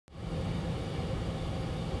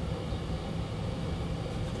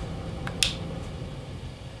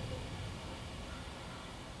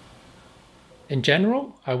In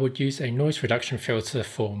general, I would use a noise reduction filter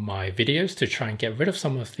for my videos to try and get rid of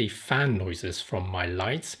some of the fan noises from my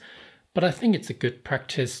lights, but I think it's a good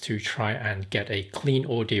practice to try and get a clean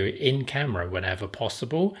audio in camera whenever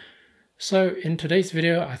possible. So in today's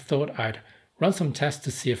video, I thought I'd run some tests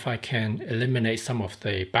to see if I can eliminate some of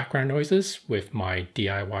the background noises with my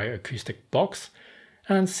DIY acoustic box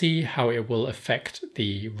and see how it will affect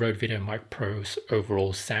the Rode VideoMic Pro's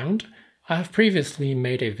overall sound. I have previously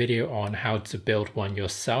made a video on how to build one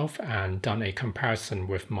yourself and done a comparison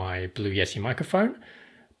with my Blue Yeti microphone,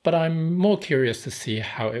 but I'm more curious to see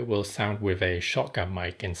how it will sound with a shotgun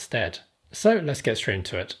mic instead. So let's get straight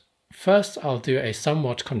into it. First, I'll do a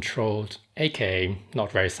somewhat controlled, aka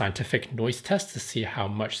not very scientific noise test to see how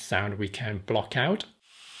much sound we can block out.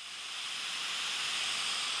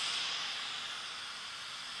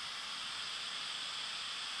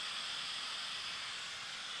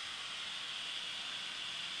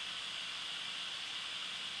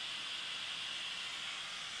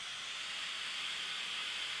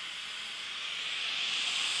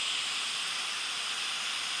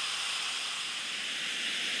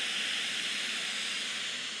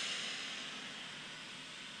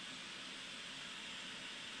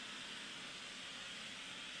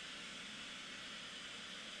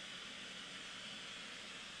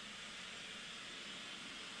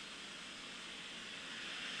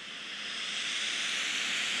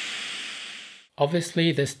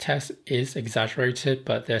 Obviously, this test is exaggerated,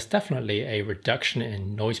 but there's definitely a reduction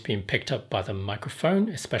in noise being picked up by the microphone,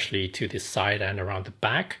 especially to the side and around the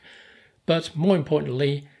back. But more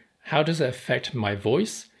importantly, how does it affect my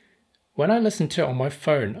voice? When I listen to it on my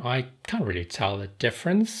phone, I can't really tell the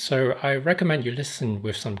difference, so I recommend you listen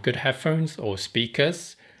with some good headphones or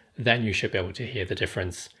speakers, then you should be able to hear the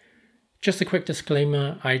difference. Just a quick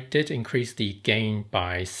disclaimer, I did increase the gain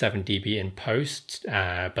by 7 dB in post,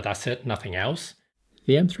 but that's it, nothing else.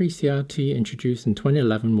 The M3 CRT introduced in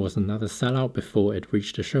 2011 was another sellout before it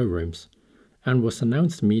reached the showrooms, and was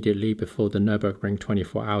announced immediately before the Nürburgring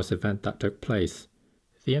 24 Hours event that took place.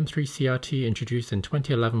 The M3 CRT introduced in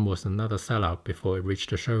 2011 was another sellout before it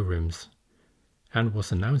reached the showrooms, and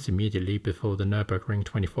was announced immediately before the Nürburgring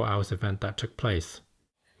 24 Hours event that took place.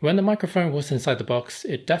 When the microphone was inside the box,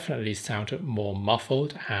 it definitely sounded more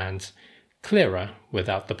muffled and clearer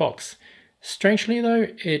without the box. Strangely though,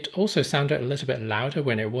 it also sounded a little bit louder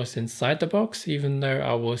when it was inside the box, even though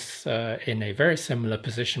I was in a very similar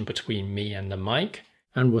position between me and the mic,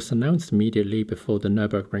 and was announced immediately before the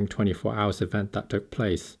Nürburgring 24 Hours event that took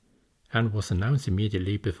place.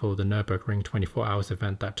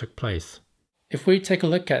 If we take a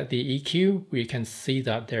look at the EQ, we can see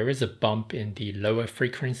that there is a bump in the lower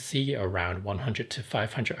frequency around 100 to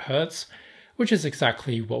 500 Hz, which is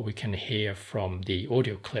exactly what we can hear from the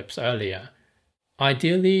audio clips earlier.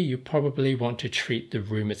 Ideally, you probably want to treat the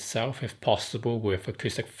room itself, if possible, with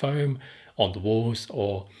acoustic foam on the walls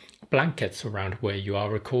or blankets around where you are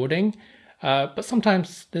recording, but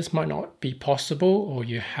sometimes this might not be possible, or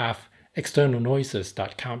you have external noises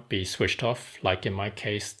that can't be switched off, like in my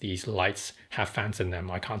case, these lights have fans in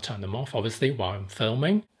them. I can't turn them off, obviously, while I'm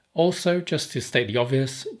filming. Also, just to state the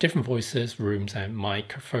obvious, different voices, rooms, and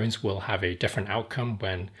microphones will have a different outcome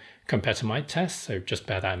when compared to my test, so just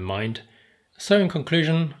bear that in mind. So in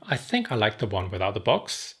conclusion, I think I like the one without the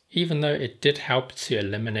box, even though it did help to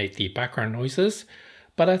eliminate the background noises,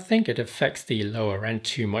 but I think it affects the lower end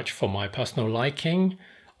too much for my personal liking.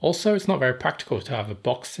 Also, it's not very practical to have a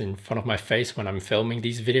box in front of my face when I'm filming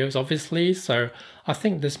these videos, obviously, so I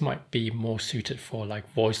think this might be more suited for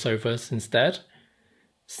like voiceovers instead.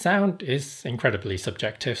 Sound is incredibly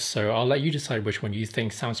subjective, so I'll let you decide which one you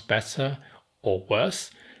think sounds better or worse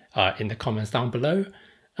in the comments down below.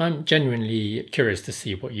 I'm genuinely curious to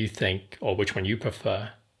see what you think or which one you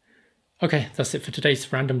prefer. Okay, that's it for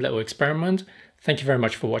today's random little experiment. Thank you very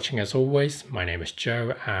much for watching as always. My name is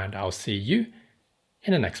Joe, and I'll see you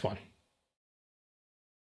in the next one.